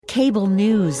Cable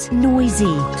news,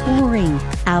 noisy, boring,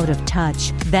 out of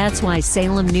touch. That's why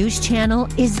Salem News Channel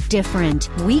is different.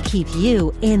 We keep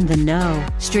you in the know.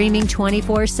 Streaming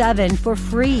 24/7 for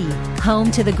free.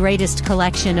 Home to the greatest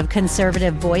collection of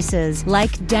conservative voices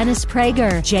like Dennis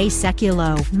Prager, Jay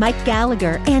Sekulow, Mike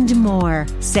Gallagher, and more.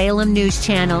 Salem News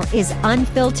Channel is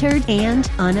unfiltered and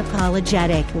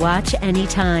unapologetic. Watch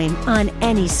anytime, on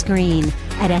any screen,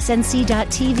 at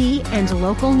snc.tv and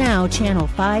Local Now Channel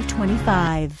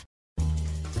 525.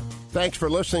 Thanks for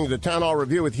listening to the Town Hall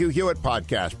Review with Hugh Hewitt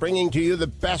podcast, bringing to you the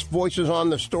best voices on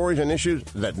the stories and issues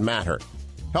that matter.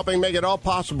 Helping make it all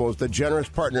possible is the generous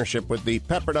partnership with the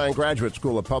Pepperdine Graduate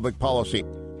School of Public Policy.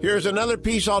 Here's another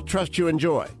piece I'll trust you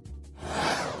enjoy.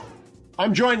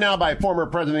 I'm joined now by former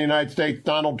President of the United States,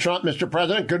 Donald Trump. Mr.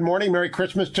 President, good morning. Merry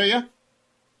Christmas to you.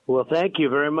 Well, thank you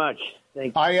very much.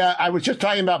 Thank you. I was just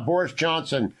talking about Boris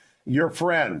Johnson, your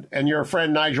friend, and your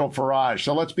friend Nigel Farage.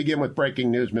 So let's begin with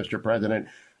breaking news, Mr. President.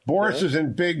 Boris is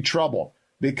in big trouble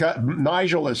because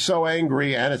Nigel is so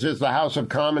angry, and it is the House of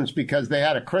Commons because they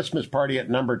had a Christmas party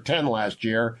at number 10 last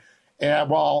year,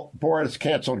 while Boris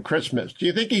canceled Christmas. Do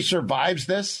you think he survives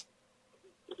this?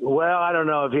 Well, I don't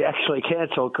know if he actually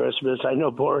canceled Christmas. I know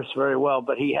Boris very well,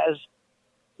 but he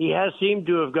has seemed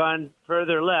to have gone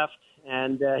further left,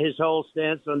 and his whole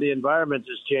stance on the environment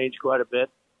has changed quite a bit.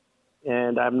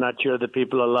 And I'm not sure that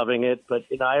people are loving it, but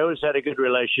I always had a good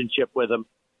relationship with him.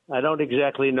 I don't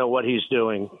exactly know what he's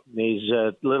doing. He's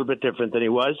a little bit different than he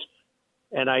was.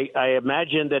 And I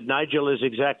imagine that Nigel is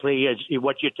exactly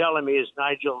what you're telling me is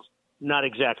Nigel's not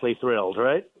exactly thrilled,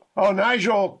 right? Oh,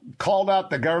 Nigel called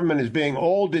out the government as being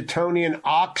old Etonian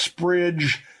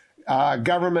Oxbridge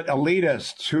government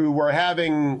elitists who were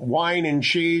having wine and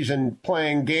cheese and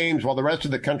playing games while the rest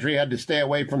of the country had to stay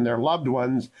away from their loved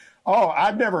ones. Oh,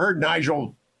 I've never heard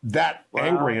Nigel that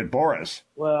angry at Boris.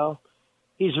 Well,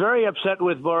 he's very upset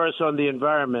with Boris on the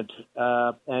environment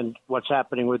and what's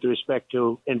happening with respect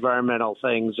to environmental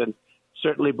things. And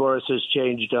certainly Boris has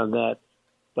changed on that.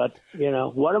 But,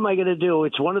 what am I going to do?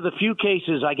 It's one of the few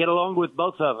cases I get along with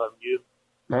both of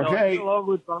them. Okay. I get along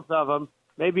with both of them.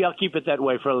 Maybe I'll keep it that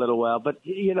way for a little while. But,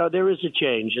 there is a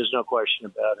change. There's no question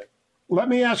about it. Let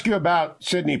me ask you about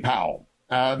Sidney Powell.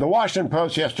 The Washington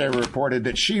Post yesterday reported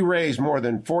that she raised more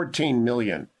than $14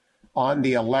 million on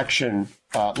the election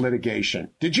litigation.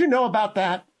 Did you know about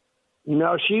that?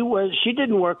 No, she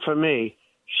didn't work for me.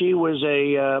 She was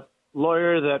a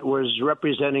lawyer that was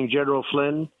representing General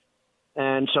Flynn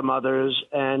and some others,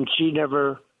 and she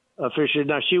never officially.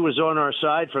 Now, she was on our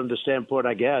side from the standpoint,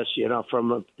 I guess,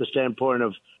 from the standpoint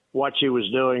of what she was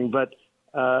doing, but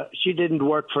she didn't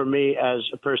work for me as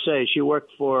per se. She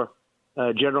worked for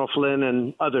General Flynn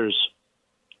and others.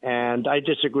 And I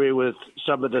disagree with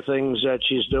some of the things that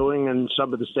she's doing and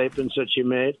some of the statements that she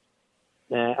made,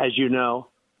 as you know.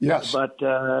 Yes. But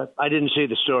I didn't see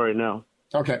the story, no.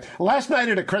 Okay. Last night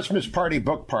at a Christmas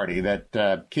book party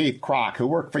that Keith Kroc, who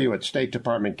worked for you at State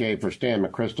Department, gave for Stan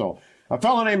McChrystal, a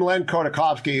fellow named Len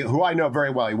Kodakovsky, who I know very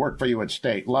well, he worked for you at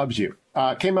State, loves you,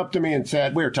 came up to me and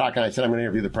said, we were talking, I said, I'm going to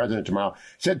interview the president tomorrow,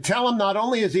 said, tell him not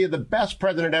only is he the best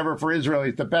president ever for Israel,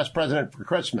 he's the best president for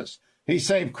Christmas. He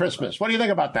saved Christmas. What do you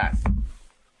think about that?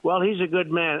 Well, he's a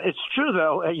good man. It's true,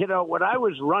 though. When I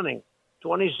was running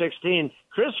 2016,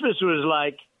 Christmas was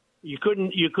like you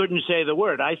couldn't say the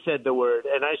word. I said the word,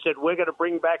 and I said we're going to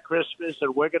bring back Christmas,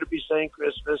 and we're going to be saying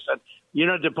Christmas.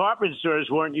 And department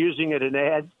stores weren't using it in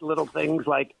ads. Little things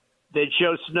like they'd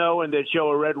show snow and they'd show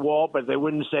a red wall, but they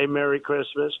wouldn't say Merry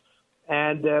Christmas.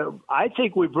 And I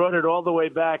think we brought it all the way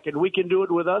back, and we can do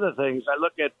it with other things. I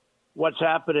look at what's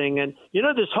happening. And,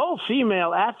 this whole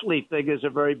female athlete thing is a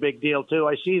very big deal, too.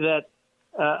 I see that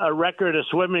a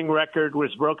swimming record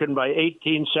was broken by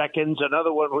 18 seconds.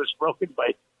 Another one was broken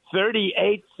by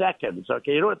 38 seconds.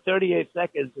 Okay, you know what 38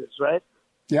 seconds is, right?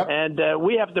 Yep. And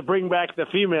we have to bring back the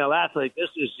female athlete. This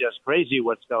is just crazy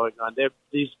what's going on.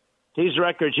 These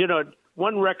records,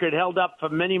 one record held up for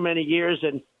many, many years.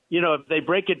 And, if they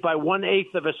break it by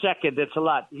 1/8 of a second, it's a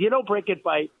lot. You don't break it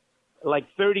by like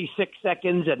 36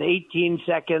 seconds and 18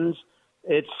 seconds.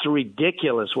 It's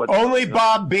ridiculous. Only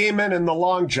Bob Beamon in the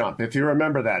long jump, if you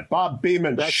remember that. Bob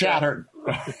Beamon shattered.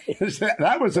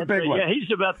 That was a big one. Yeah, he's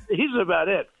about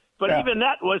it. But even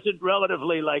that wasn't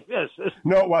relatively like this.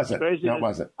 No, it wasn't. No, it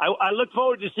wasn't. I look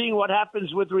forward to seeing what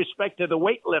happens with respect to the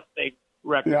weightlifting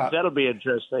records. Yeah. That'll be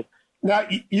interesting. Now,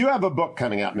 you have a book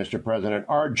coming out, Mr. President,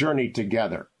 Our Journey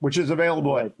Together, which is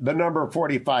available at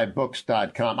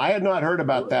the45books.com. I had not heard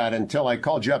about that until I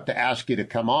called you up to ask you to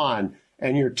come on,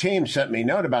 and your team sent me a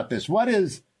note about this. What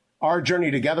is Our Journey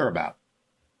Together about?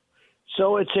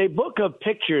 So it's a book of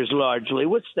pictures largely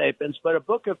with statements, but a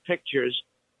book of pictures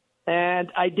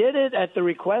And I did it at the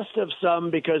request of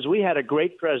some because we had a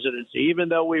great presidency, even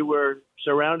though we were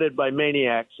surrounded by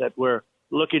maniacs that were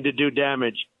looking to do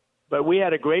damage. But we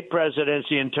had a great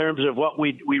presidency in terms of what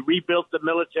we rebuilt the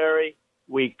military.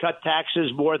 We cut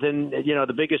taxes more than,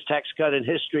 the biggest tax cut in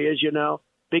history, as you know,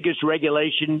 biggest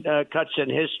regulation cuts in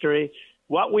history.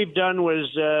 What we've done was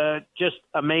just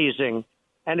amazing.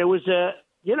 And it was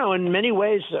in many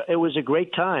ways, it was a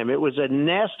great time. It was a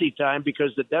nasty time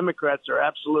because the Democrats are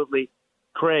absolutely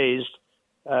crazed.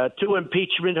 2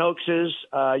 impeachment hoaxes.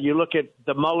 You look at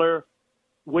the Mueller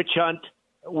witch hunt.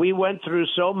 We went through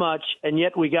so much, and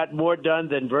yet we got more done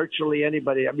than virtually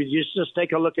anybody. I mean, you just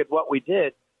take a look at what we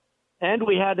did. And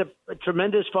we had a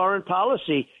tremendous foreign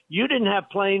policy. You didn't have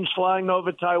planes flying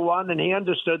over Taiwan, and he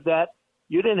understood that.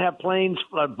 You didn't have planes,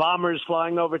 bombers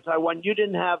flying over Taiwan. You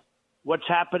didn't have what's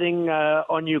happening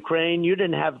on Ukraine. You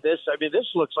didn't have this. I mean, this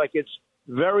looks like it's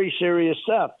very serious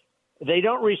stuff. They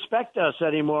don't respect us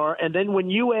anymore. And then when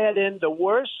you add in the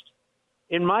worst,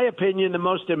 in my opinion, the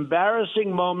most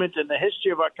embarrassing moment in the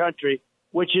history of our country,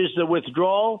 which is the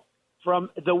withdrawal from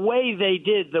the way they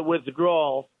did the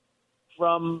withdrawal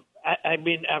from,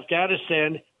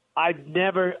 Afghanistan. I've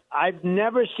never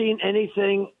seen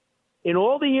anything in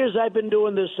all the years I've been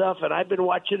doing this stuff, and I've been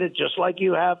watching it just like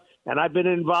you have, and I've been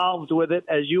involved with it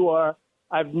as you are.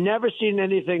 I've never seen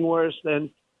anything worse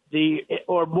than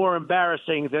or more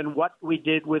embarrassing than what we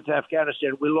did with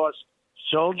Afghanistan. We lost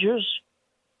soldiers.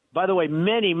 By the way,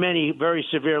 many, many very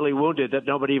severely wounded that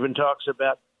nobody even talks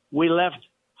about. We left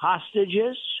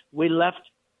hostages. We left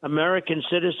American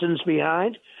citizens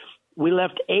behind. We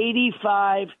left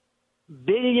 $85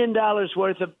 billion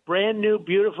worth of brand new,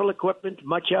 beautiful equipment,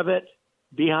 much of it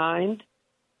behind.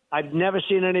 I've never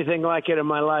seen anything like it in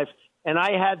my life. And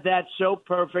I had that so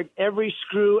perfect. Every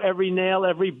screw, every nail,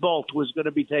 every bolt was going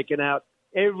to be taken out.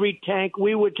 Every tank,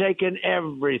 we were taking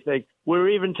everything. We were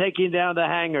even taking down the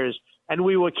hangars. And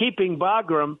we were keeping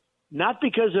Bagram, not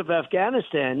because of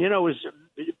Afghanistan. It was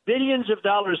billions of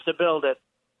dollars to build it.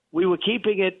 We were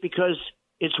keeping it because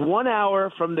it's 1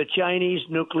 hour from the Chinese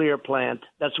nuclear plant.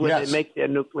 That's where they make their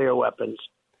nuclear weapons.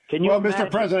 Can you imagine?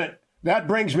 Mr. President, that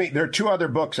brings me, there are 2 other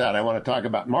books out I want to talk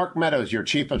about. Mark Meadows, your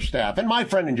chief of staff, and my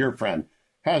friend and your friend,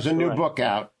 has a new book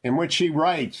out in which he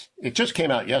writes, it just came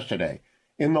out yesterday,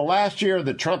 in the last year of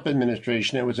the Trump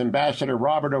administration, it was Ambassador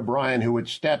Robert O'Brien who would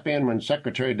step in when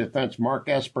Secretary of Defense Mark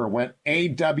Esper went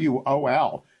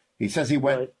AWOL. He says he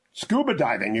went scuba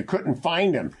diving. You couldn't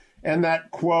find him. And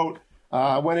that, quote,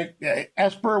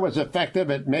 Esper was effective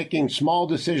at making small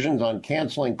decisions on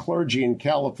canceling clergy in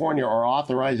California or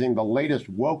authorizing the latest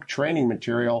woke training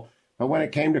material. But when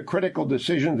it came to critical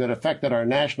decisions that affected our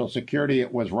national security,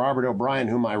 it was Robert O'Brien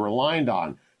whom I relied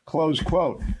on. Close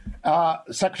quote.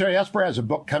 Secretary Esper has a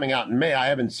book coming out in May. I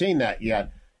haven't seen that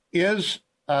yet. Is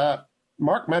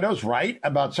Mark Meadows right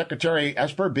about Secretary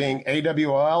Esper being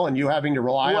AWOL and you having to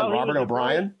rely on Robert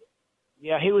O'Brien?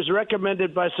 Yeah, he was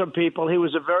recommended by some people. He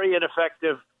was a very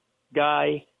ineffective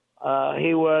guy.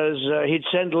 He'd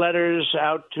send letters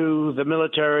out to the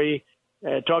military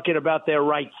talking about their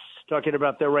rights.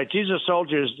 These are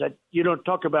soldiers that you don't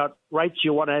talk about rights.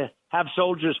 You want to have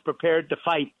soldiers prepared to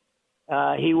fight.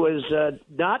 He was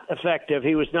not effective.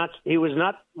 He was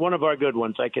not one of our good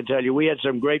ones, I can tell you. We had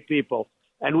some great people,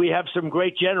 and we have some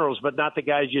great generals, but not the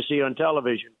guys you see on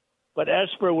television. But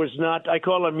Esper was not. I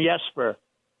call him Jesper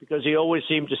because he always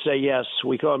seemed to say yes.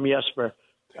 We call him Jesper.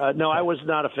 No, I was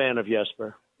not a fan of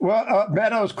Jesper. Well,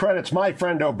 Meadows credits my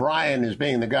friend O'Brien as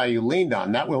being the guy you leaned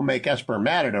on. That will make Esper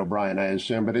mad at O'Brien, I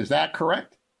assume. But is that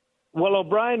correct? Well,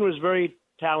 O'Brien was very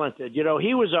talented.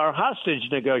 He was our hostage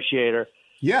negotiator.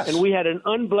 Yes. And we had an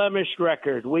unblemished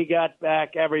record. We got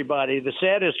back everybody. The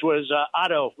saddest was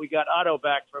Otto. We got Otto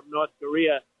back from North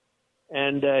Korea,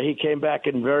 and he came back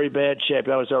in very bad shape.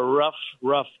 That was a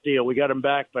rough deal. We got him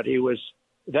back, but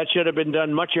that should have been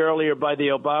done much earlier by the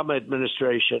Obama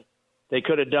administration. They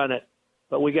could have done it.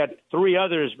 But we got 3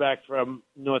 others back from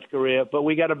North Korea, but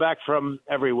we got them back from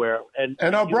everywhere.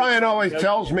 And O'Brien always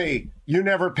tells me, you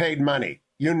never paid money.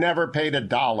 You never paid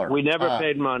 $1. We never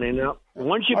paid money, no.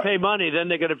 Once you pay money, then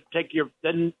they're going to take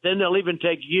then they'll even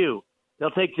take you. They'll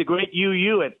take the great Hugh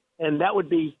Hewitt, and that would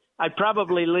be, I'd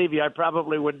probably leave you. I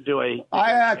probably wouldn't do it.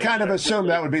 I kind of assumed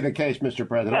that would be the case, Mr.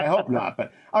 President. I hope not.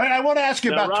 But I want to ask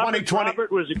you about 2020.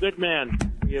 Robert was a good man.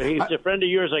 He's a friend of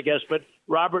yours, I guess, but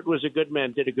Robert was a good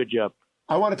man, did a good job.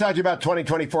 I want to talk to you about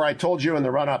 2024. I told you in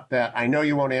the run-up that I know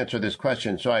you won't answer this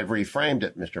question, so I've reframed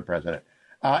it, Mr. President.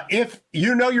 If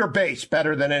you know your base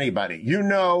better than anybody, you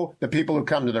know the people who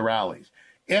come to the rallies.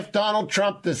 If Donald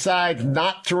Trump decides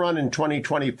not to run in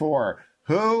 2024,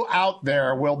 who out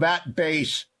there will that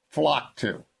base flock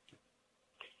to?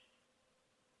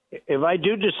 If I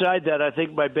do decide that, I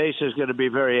think my base is going to be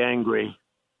very angry.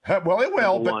 Well, it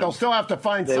will, but they'll still have to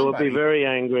find somebody. They will be very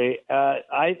angry.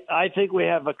 I think we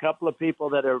have a couple of people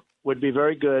that would be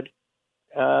very good,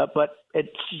 but it's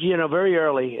very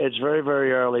early. It's very,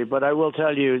 very early. But I will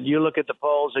tell you, you look at the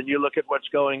polls and you look at what's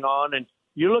going on, and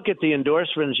you look at the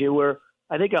endorsements. You were,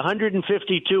 I think,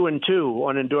 152-2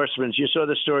 on endorsements. You saw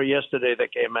the story yesterday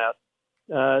that came out,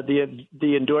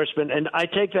 the endorsement, and I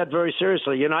take that very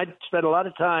seriously. I spent a lot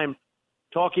of time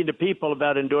talking to people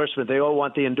about endorsement. They all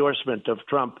want the endorsement of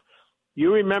Trump.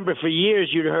 You remember for years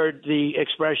you'd heard the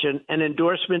expression, an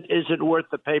endorsement isn't worth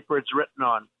the paper it's written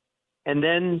on. And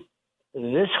then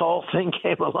this whole thing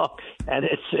came along, and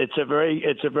it's a very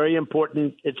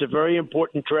important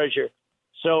treasure.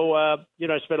 So, I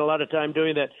spent a lot of time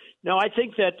doing that. No, I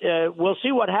think that we'll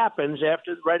see what happens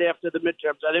right after the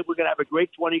midterms. I think we're going to have a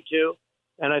great 22,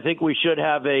 and I think we should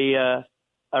have a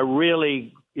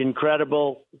really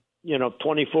incredible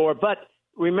 24. But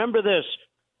remember this,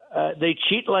 they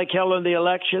cheat like hell in the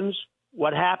elections.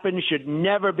 What happened should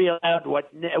never be allowed.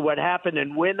 What happened,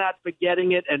 and we're not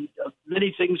forgetting it, and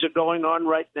many things are going on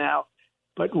right now.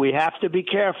 But we have to be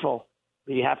careful.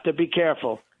 We have to be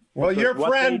careful. Well, your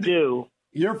friend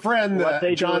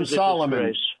John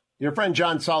Solomon,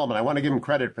 I want to give him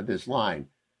credit for this line.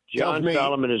 John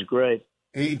Solomon is great.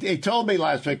 He told me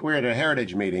last week, we were at a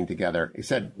heritage meeting together. He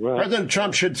said, President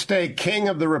Trump should stay king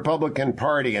of the Republican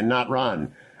Party and not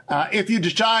run. If you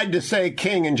decide to say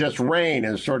king and just reign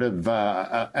as sort of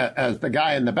as the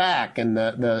guy in the back and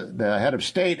the head of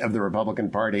state of the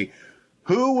Republican Party,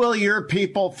 who will your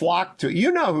people flock to?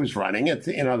 You know who's running. It's,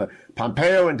 the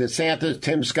Pompeo and DeSantis,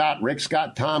 Tim Scott, Rick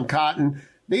Scott, Tom Cotton.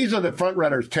 These are the front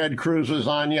runners. Ted Cruz was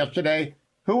on yesterday.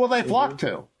 Who will they flock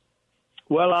to?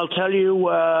 Well, I'll tell you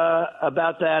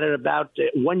about that in about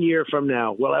 1 year from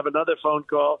now. We'll have another phone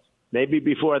call, maybe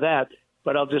before that,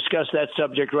 but I'll discuss that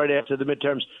subject right after the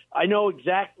midterms. I know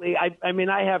exactly. I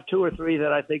have 2 or 3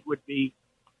 that I think would be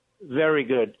very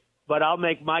good, but I'll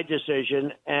make my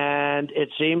decision. And it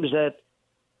seems that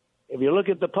if you look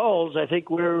at the polls, I think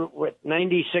we're at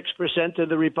 96% of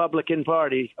the Republican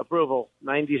Party approval,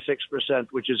 96%,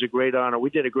 which is a great honor. We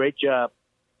did a great job.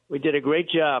 We did a great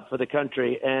job for the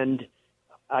country, and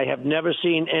I have never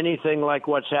seen anything like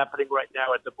what's happening right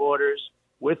now at the borders,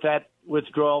 with that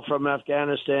withdrawal from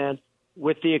Afghanistan,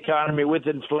 with the economy, with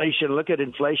inflation. Look at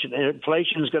inflation.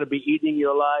 Inflation is going to be eating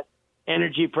you alive.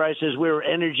 Energy prices, we were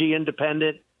energy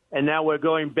independent, and now we're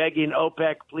going begging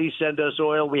OPEC, please send us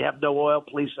oil. We have no oil.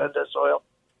 Please send us oil.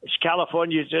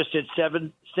 California just at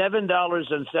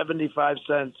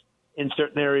 $7.75 in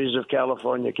certain areas of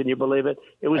California. Can you believe it?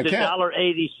 It was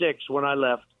 $1.86 when I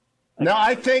left. No,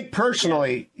 I think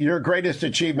personally your greatest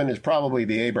achievement is probably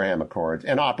the Abraham Accords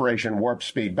and Operation Warp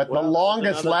Speed. But the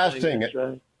longest lasting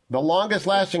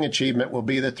achievement will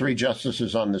be the 3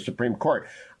 justices on the Supreme Court.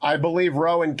 I believe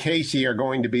Roe and Casey are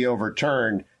going to be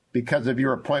overturned because of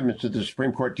your appointments to the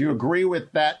Supreme Court. Do you agree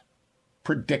with that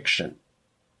prediction?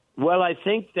 Well, I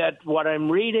think that what I'm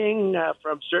reading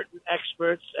from certain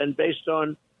experts and based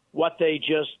on what they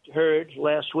just heard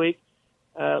last week,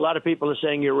 a lot of people are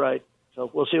saying you're right. So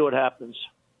we'll see what happens.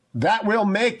 That will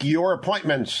make your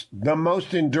appointments the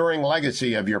most enduring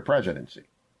legacy of your presidency.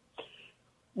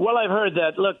 Well, I've heard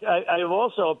that. Look, I've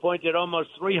also appointed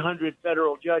almost 300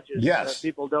 federal judges. Yes.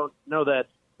 People don't know that.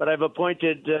 But I've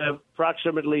appointed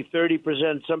approximately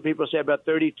 30%, some people say about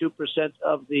 32%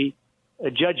 of the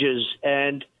judges.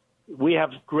 And we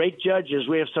have great judges.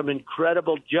 We have some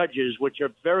incredible judges, which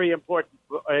are very important.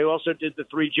 I also did the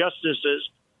 3 justices.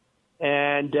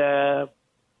 And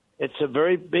it's a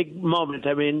very big moment.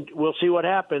 I mean, we'll see what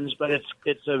happens, but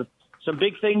some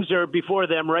big things are before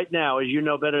them right now, as you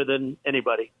know better than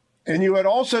anybody. And you had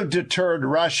also deterred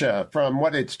Russia from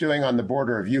what it's doing on the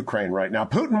border of Ukraine right now.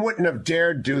 Putin wouldn't have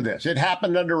dared do this. It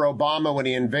happened under Obama when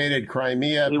he invaded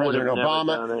Crimea, President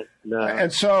Obama. No.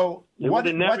 And so he would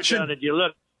have never done it. You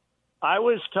look, I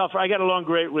was tough. I got along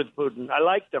great with Putin. I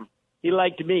liked him. He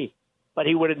liked me. But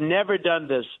he would have never done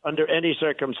this under any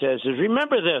circumstances.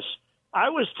 Remember this. I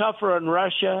was tougher on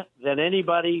Russia than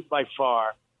anybody by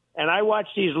far. And I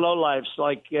watched these lowlifes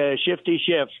like Shifty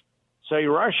Schiff say,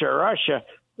 Russia.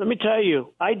 Let me tell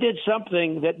you, I did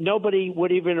something that nobody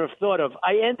would even have thought of.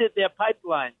 I ended their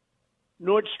pipeline,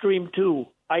 Nord Stream 2.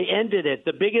 I ended it,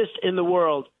 the biggest in the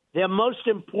world, their most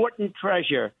important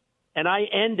treasure, and I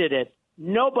ended it.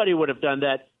 Nobody would have done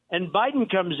that. And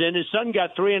Biden comes in. His son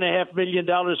got $3.5 million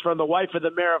from the wife of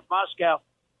the mayor of Moscow.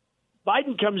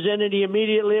 Biden comes in and he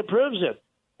immediately approves it.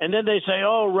 And then they say,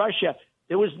 oh, Russia.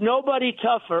 There was nobody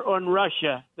tougher on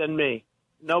Russia than me.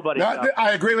 Nobody. No,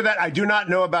 I agree with that. I do not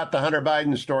know about the Hunter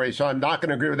Biden story, so I'm not going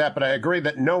to agree with that. But I agree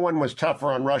that no one was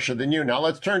tougher on Russia than you. Now,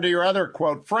 let's turn to your other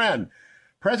quote friend.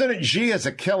 President Xi is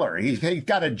a killer. He's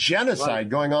got a genocide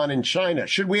going on in China.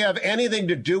 Should we have anything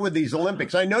to do with these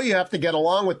Olympics? I know you have to get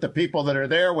along with the people that are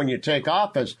there when you take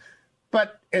office,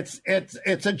 but it's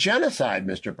a genocide,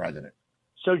 Mr. President.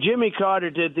 So Jimmy Carter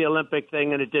did the Olympic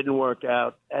thing, and it didn't work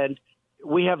out. And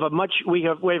we have much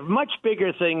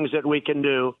bigger things that we can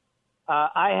do.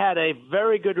 I had a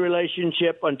very good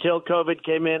relationship until COVID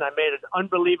came in. I made an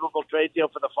unbelievable trade deal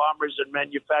for the farmers and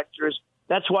manufacturers.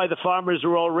 That's why the farmers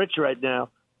are all rich right now.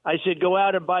 I said, go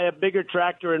out and buy a bigger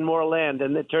tractor and more land.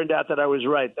 And it turned out that I was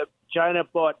right. China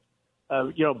bought,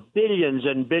 billions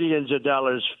and billions of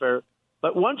dollars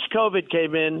but once COVID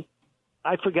came in,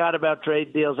 I forgot about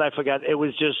trade deals. I forgot. It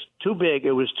was just too big.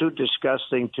 It was too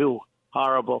disgusting, too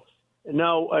horrible.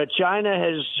 No, China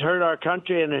has hurt our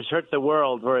country and has hurt the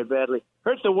world very badly.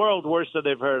 Hurt the world worse than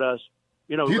they've hurt us.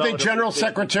 Do you think General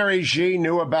Secretary Xi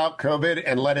knew about COVID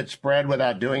and let it spread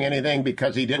without doing anything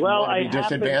because he didn't want to be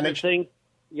disadvantaged?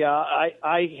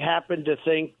 I happen to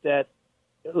think that,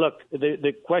 look,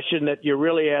 the question that you're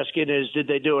really asking is, did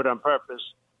they do it on purpose?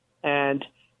 And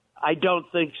I don't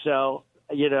think so.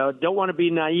 Don't want to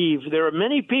be naive. There are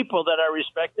many people that I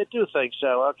respect that do think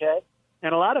so, okay?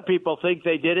 And a lot of people think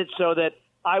they did it so that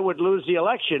I would lose the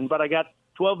election, but I got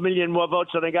 12 million more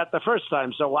votes than I got the first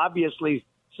time. So obviously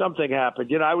something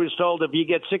happened. I was told if you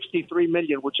get 63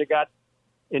 million, which I got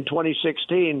in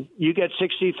 2016, you get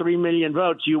 63 million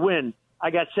votes, you win.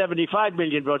 I got 75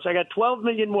 million votes. I got 12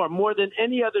 million more than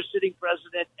any other sitting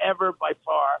president ever by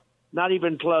far, not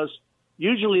even close.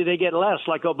 Usually they get less,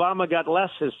 like Obama got less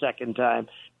his second time.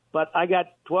 But I got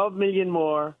 12 million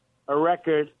more, a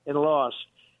record, and lost.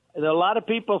 And a lot of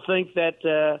people think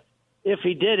that if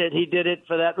he did it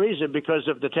for that reason, because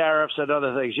of the tariffs and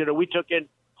other things. We took in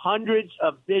hundreds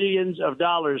of billions of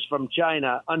dollars from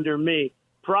China under me.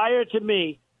 Prior to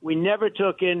me, we never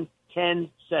took in 10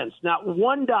 cents. Not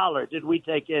 $1 did we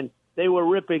take in. They were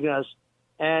ripping us.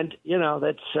 And,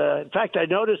 that's in fact, I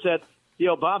noticed that the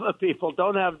Obama people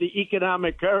don't have the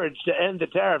economic courage to end the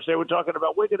tariffs. They were talking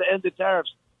about, we're going to end the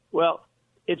tariffs. Well,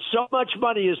 it's so much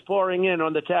money is pouring in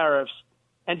on the tariffs,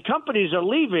 and companies are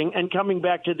leaving and coming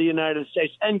back to the United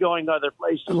States and going other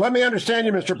places. Let me understand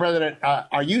you, Mr. President.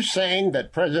 Are you saying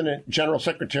that General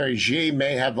Secretary Xi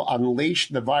may have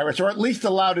unleashed the virus, or at least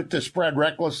allowed it to spread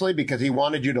recklessly because he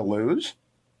wanted you to lose?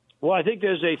 Well, I think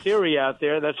there's a theory out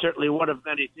there. That's certainly one of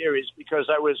many theories, because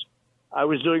I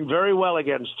was doing very well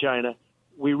against China.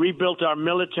 We rebuilt our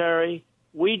military.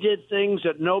 We did things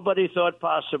that nobody thought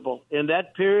possible. In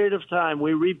that period of time,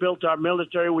 we rebuilt our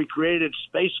military. We created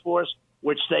Space Force,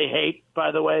 which they hate,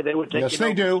 by the way. They were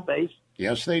taking over space.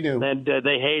 Yes, they do. And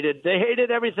they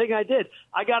hated everything I did.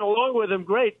 I got along with them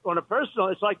great on a personal.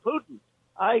 It's like Putin.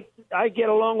 I get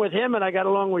along with him, and I got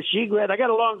along with Xi. I got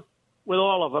along with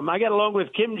all of them. I got along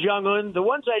with Kim Jong-un. The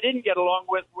ones I didn't get along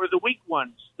with were the weak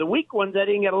ones. The weak ones I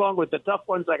didn't get along with. The tough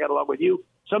ones I got along with.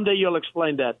 Someday you'll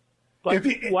explain that. But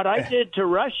what I did to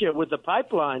Russia with the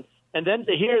pipeline, and then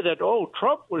to hear that,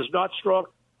 Trump was not strong.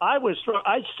 I was strong.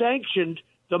 I sanctioned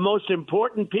the most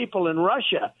important people in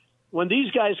Russia. When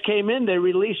these guys came in, they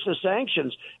released the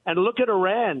sanctions. And look at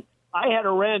Iran. I had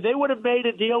Iran. They would have made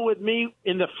a deal with me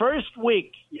in the first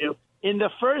week. In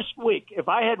the first week, if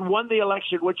I had won the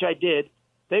election, which I did,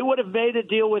 they would have made a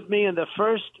deal with me in the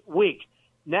first week.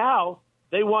 Now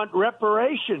they want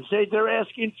reparations. They're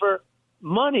asking for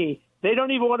money. They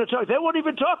don't even want to talk. They won't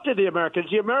even talk to the Americans.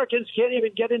 The Americans can't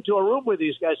even get into a room with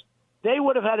these guys. They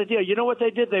would have had a deal. You know what they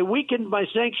did? They weakened my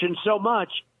sanctions so much.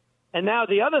 And now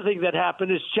the other thing that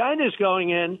happened is China's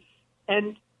going in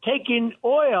and taking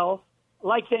oil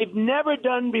like they've never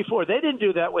done before. They didn't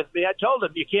do that with me. I told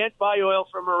them, you can't buy oil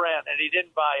from Iran, and he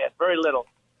didn't buy it. Very little.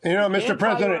 Mr.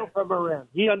 President, from Iran.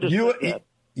 He understood that.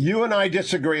 You and I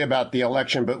disagree about the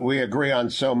election, but we agree on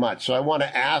so much. So I want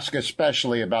to ask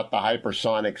especially about the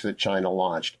hypersonics that China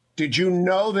launched. Did you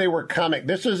know they were coming?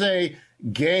 This is a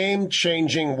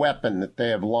game-changing weapon that they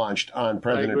have launched on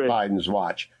President Biden's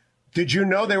watch. Did you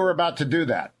know they were about to do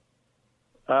that?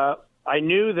 I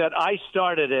knew that I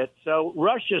started it. So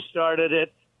Russia started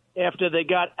it after they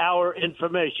got our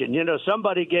information.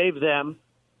 Somebody gave them,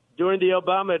 during the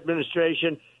Obama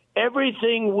administration,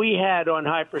 everything we had on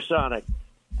hypersonic.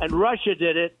 And Russia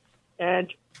did it.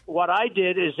 And what I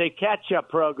did is a catch-up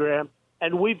program,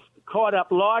 and we've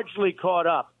largely caught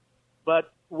up.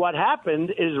 But what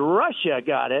happened is Russia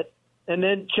got it, and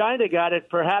then China got it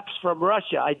perhaps from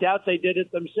Russia. I doubt they did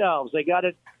it themselves. They got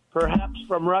it perhaps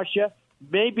from Russia,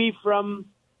 maybe from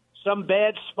some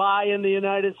bad spy in the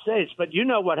United States. But you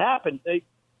know what happened.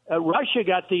 Russia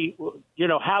got the,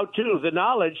 how-to, the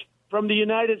knowledge from the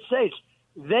United States.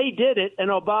 They did it, and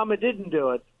Obama didn't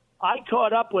do it. I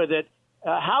caught up with it.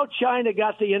 How China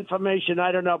got the information,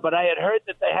 I don't know, but I had heard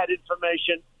that they had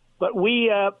information. But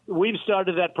we've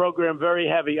started that program very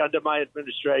heavy under my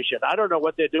administration. I don't know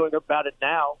what they're doing about it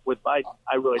now with Biden.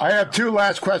 I have two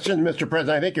last questions, Mr.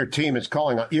 President. I think your team is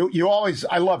calling on you. You always,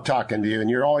 I love talking to you,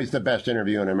 and you're always the best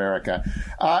interview in America.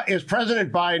 Is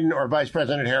President Biden or Vice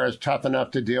President Harris tough enough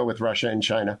to deal with Russia and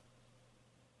China?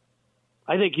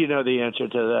 I think you know the answer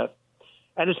to that.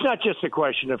 And it's not just a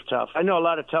question of tough. I know a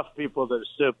lot of tough people that are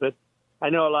stupid.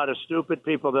 I know a lot of stupid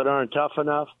people that aren't tough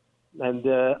enough. And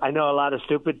I know a lot of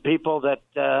stupid people that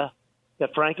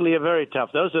frankly, are very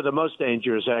tough. Those are the most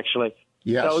dangerous, actually.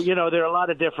 Yes. So, there are a lot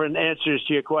of different answers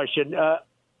to your question.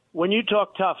 When you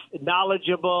talk tough,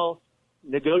 knowledgeable,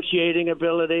 negotiating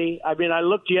ability, I mean, I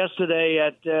looked yesterday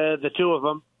at the two of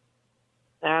them,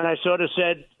 and I sort of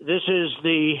said, this is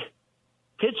the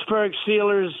Pittsburgh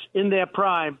Steelers in their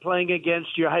prime playing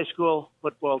against your high school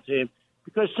football team,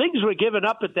 because things were given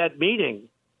up at that meeting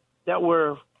that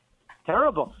were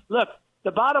terrible. Look,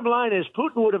 the bottom line is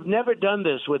Putin would have never done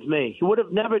this with me. He would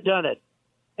have never done it.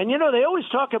 And, they always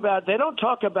they don't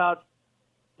talk about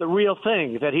the real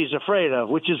thing that he's afraid of,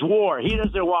 which is war. He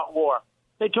doesn't want war.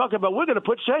 They talk about, we're going to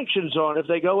put sanctions on if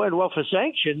they go in. Well, for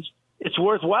sanctions, it's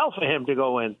worthwhile for him to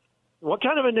go in. What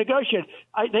kind of a negotiation?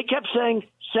 They kept saying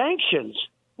sanctions.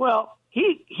 Well,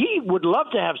 he would love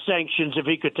to have sanctions if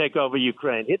he could take over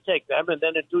Ukraine. He'd take them, and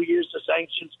then in 2 years the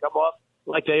sanctions come off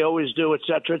like they always do, et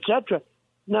cetera, et cetera.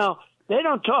 No, they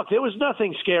don't talk. There was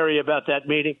nothing scary about that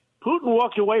meeting. Putin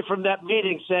walked away from that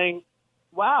meeting saying,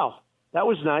 wow, that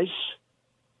was nice.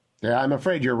 Yeah, I'm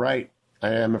afraid you're right.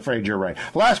 I am afraid you're right.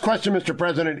 Last question, Mr.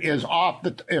 President, is off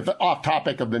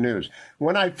topic of the news.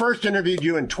 When I first interviewed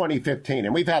you in 2015,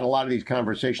 and we've had a lot of these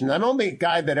conversations, I'm only a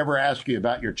guy that ever asked you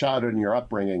about your childhood and your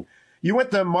upbringing. You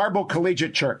went to Marble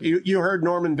Collegiate Church. You heard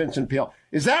Norman Vincent Peale.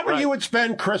 Is that where you would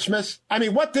spend Christmas? I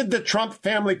mean, what did the Trump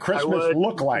family Christmas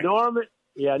look like? Norman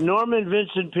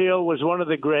Vincent Peale was one of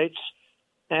the greats,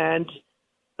 and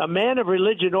a man of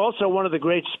religion, also one of the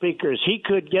great speakers. He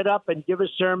could get up and give a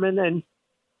sermon, and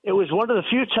it was one of the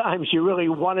few times you really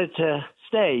wanted to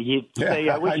stay. You'd say,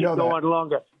 I wish you'd go on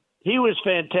longer. He was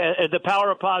fantastic. The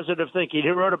Power of Positive Thinking. He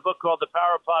wrote a book called The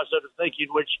Power of Positive Thinking,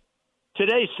 which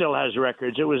today still has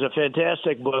records. It was a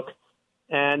fantastic book,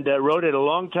 and wrote it a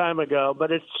long time ago.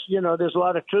 But it's, there's a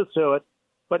lot of truth to it.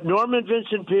 But Norman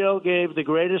Vincent Peale gave the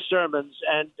greatest sermons,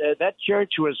 and that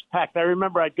church was packed. I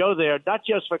remember I'd go there, not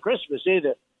just for Christmas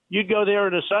either. You'd go there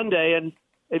on a Sunday, and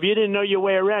if you didn't know your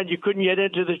way around, you couldn't get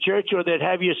into the church, or they'd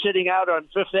have you sitting out on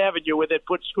Fifth Avenue where they'd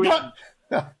put screens.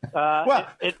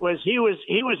 He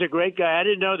was a great guy. I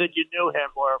didn't know that you knew him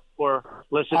or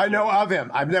listened. I know of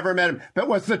him. I've never met him. But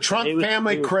was the Trump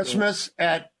family Christmas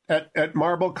at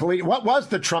Marble Collegiate? What was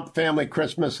the Trump family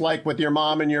Christmas like with your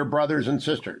mom and your brothers and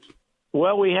sisters?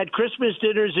 Well, we had Christmas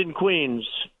dinners in Queens,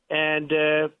 and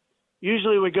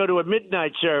usually we'd go to a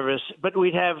midnight service, but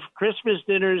we'd have Christmas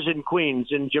dinners in Queens,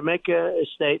 in Jamaica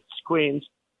Estates, Queens,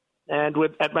 and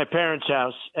at my parents'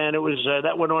 house. And it was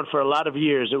that went on for a lot of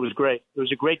years. It was great. It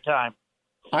was a great time.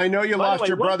 I know you lost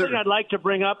your brother. One thing I'd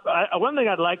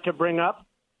like to bring up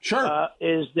sure,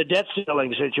 is the debt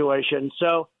ceiling situation.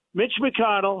 So Mitch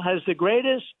McConnell has the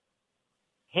greatest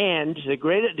hand,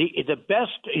 the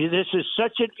best. This is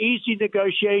such an easy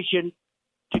negotiation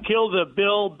to kill the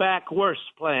Build Back Worse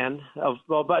plan,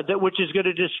 which is going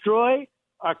to destroy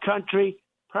our country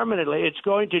permanently. It's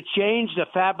going to change the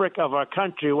fabric of our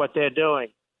country, what they're doing.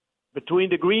 Between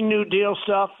the Green New Deal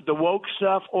stuff, the woke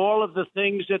stuff, all of the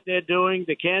things that they're doing,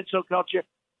 the cancel culture,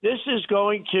 this is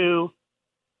going to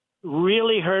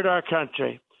really hurt our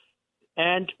country.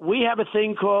 And we have a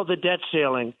thing called the debt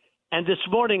ceiling. And this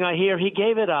morning I hear he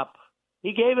gave it up.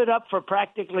 He gave it up for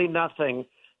practically nothing.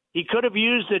 He could have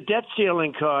used the debt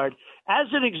ceiling card. As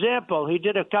an example, he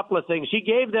did a couple of things. He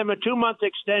gave them a 2-month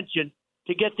extension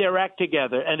to get their act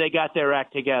together, and they got their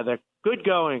act together. Good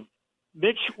going.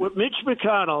 Mitch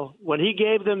McConnell, when he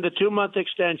gave them the 2-month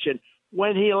extension,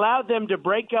 when he allowed them to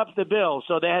break up the bill,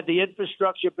 so they had the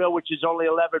infrastructure bill, which is only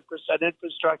 11%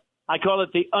 infrastructure. I call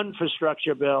it the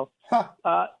infrastructure bill.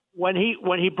 When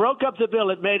he broke up the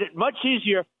bill, it made it much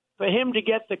easier for him to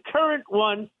get the current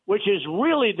one, which is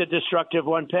really the destructive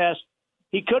one, passed.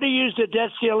 He could have used the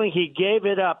debt ceiling. He gave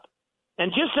it up.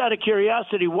 And just out of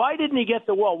curiosity, why didn't he get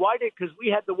the wall? Because we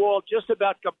had the wall just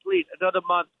about complete. Another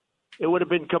month, it would have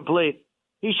been complete.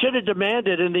 He should have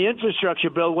demanded in the infrastructure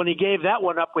bill, when he gave that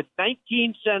one up with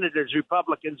 19 senators,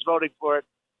 Republicans voting for it,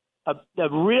 a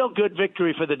real good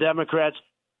victory for the Democrats.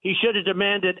 He should have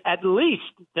demanded at least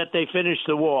that they finish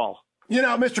the wall. You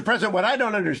know, Mr. President, what I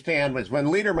don't understand was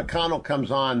when Leader McConnell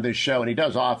comes on this show, and he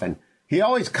does often, he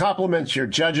always compliments your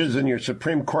judges and your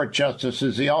Supreme Court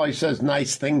justices. He always says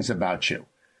nice things about you.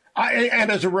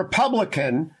 And as a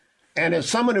Republican and as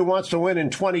someone who wants to win in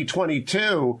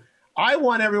 2022, I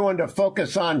want everyone to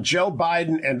focus on Joe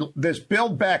Biden, and this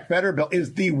Build Back Better bill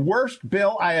is the worst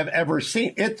bill I have ever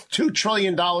seen. It's $2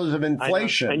 trillion of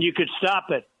inflation. And you could stop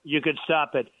it. You could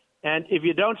stop it. And if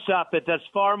you don't stop it, that's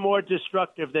far more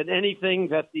destructive than anything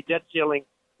that the debt ceiling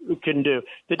can do.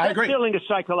 The debt ceiling is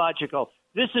psychological.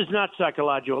 This is not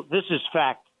psychological. This is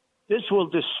fact. This will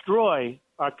destroy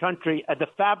our country, the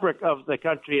fabric of the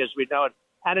country as we know it.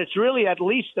 And it's really at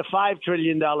least a $5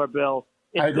 trillion bill.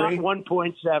 It's not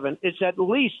 1.7. It's at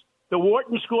least the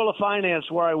Wharton School of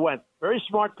Finance where I went. Very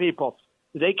smart people.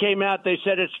 They came out, they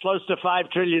said it's close to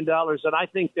 $5 trillion, and I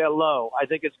think they're low. I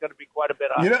think it's going to be quite a bit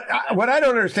higher. You know, what I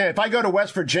don't understand, if I go to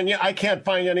West Virginia, I can't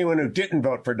find anyone who didn't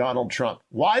vote for Donald Trump.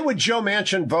 Why would Joe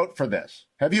Manchin vote for this?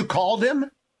 Have you called him?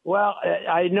 Well,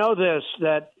 I know this,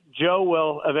 that Joe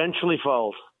will eventually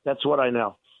fold. That's what I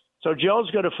know. So Joe's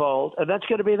going to fold, and that's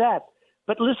going to be that.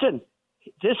 But listen,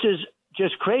 this is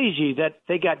just crazy that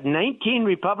they got 19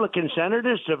 Republican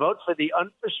senators to vote for the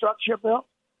infrastructure bill.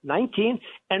 19.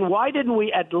 And why didn't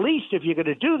we at least, if you're going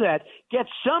to do that, get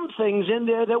some things in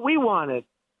there that we wanted?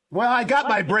 Well, I got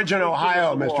my bridge in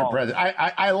Ohio, Mr. President.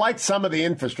 I like some of the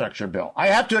infrastructure bill. I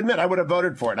have to admit, I would have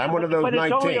voted for it. I'm one of those 19. But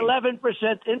it's only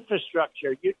 11%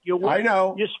 infrastructure. I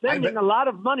know. You're spending a lot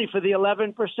of money for the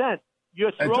 11%.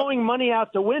 You're throwing money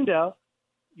out the window.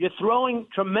 You're throwing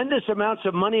tremendous amounts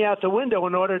of money out the window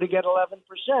in order to get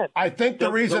 11%. I think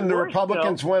the reason the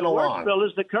Republicans went along. The worst bill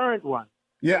is the current one.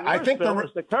 Yeah, I think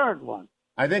the current one.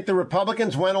 I think the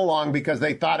Republicans went along because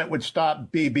they thought it would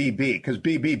stop BBB, because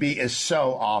BBB is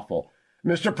so awful.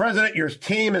 Mr. President, your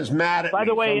team is mad at me. By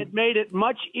the way, it made it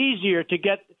much easier to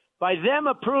get, by them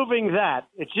approving that,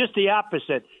 it's just the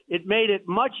opposite. It made it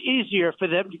much easier for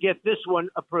them to get this one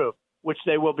approved, which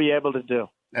they will be able to do.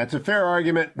 That's a fair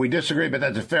argument. We disagree, but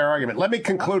that's a fair argument. Let me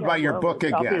conclude by your book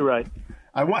again. I'll be right.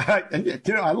 I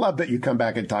love that you come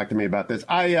back and talk to me about this.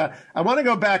 I want to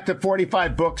go back to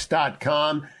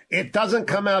 45books.com. It doesn't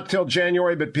come out till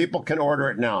January, but people can order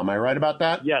it now. Am I right about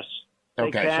that? Yes.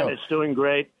 They can. It's doing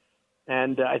great.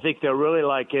 And I think they'll really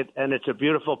like it. And it's a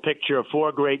beautiful picture of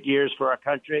 4 great years for our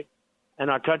country.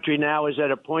 And our country now is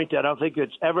at a point that I don't think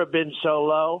it's ever been so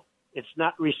low. It's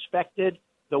not respected.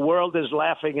 The world is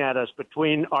laughing at us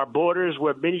between our borders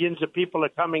where millions of people are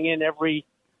coming in every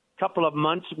couple of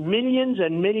months, millions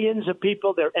and millions of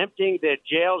people. They're emptying their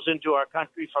jails into our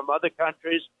country from other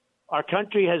countries. Our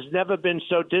country has never been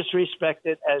so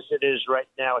disrespected as it is right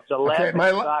now. It's a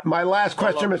my last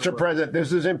question, Mr. President.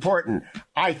 This is important.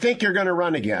 I think you're going to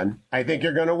run again. I think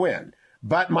you're going to win.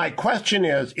 But my question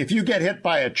is, if you get hit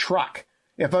by a truck,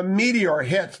 if a meteor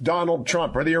hits Donald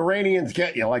Trump or the Iranians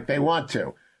get you like they want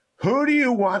to, who do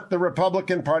you want the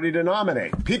Republican Party to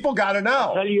nominate? People got to know.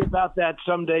 I'll tell you about that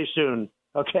someday soon.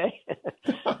 Okay,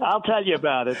 I'll tell you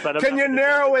about it. But can you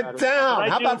narrow it down?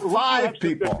 How about 5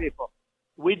 people?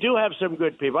 We do have some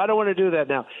good people. I don't want to do that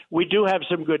now. We do have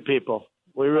some good people.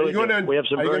 We really do. We have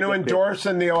some. Are you going to endorse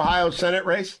in the Ohio Senate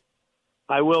race?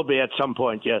 I will be at some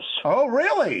point. Yes. Oh,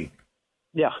 really?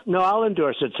 Yeah. No, I'll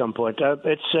endorse at some point.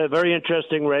 It's a very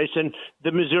interesting race, and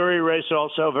the Missouri race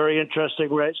also a very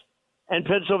interesting race, and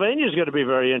Pennsylvania is going to be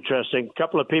very interesting. A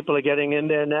couple of people are getting in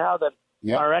there now that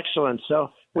are excellent.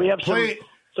 So. We have some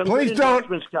good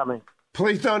endorsements coming.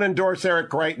 Please don't endorse Eric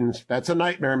Greitens. That's a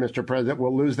nightmare, Mr. President.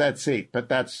 We'll lose that seat. But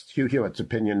that's Hugh Hewitt's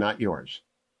opinion, not yours.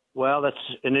 Well, that's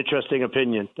an interesting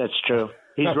opinion. That's true.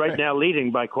 He's right now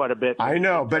leading by quite a bit. I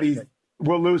know, but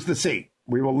we'll lose the seat.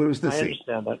 We will lose the seat. I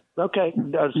understand that. Okay.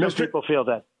 Some people feel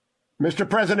that. Mr.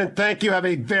 President, thank you. Have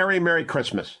a very Merry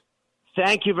Christmas.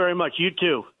 Thank you very much. You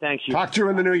too. Thank you. Talk to you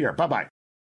in the new year. Bye-bye.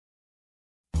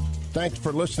 Thanks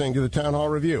for listening to the Town Hall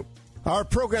Review. Our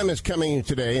program is coming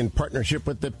today in partnership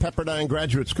with the Pepperdine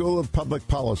Graduate School of Public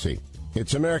Policy.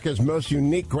 It's America's most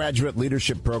unique graduate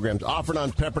leadership programs offered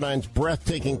on Pepperdine's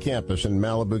breathtaking campus in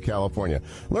Malibu, California.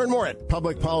 Learn more at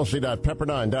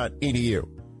publicpolicy.pepperdine.edu.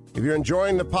 If you're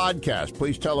enjoying the podcast,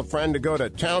 please tell a friend to go to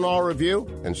Town Hall Review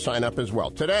and sign up as well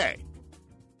today.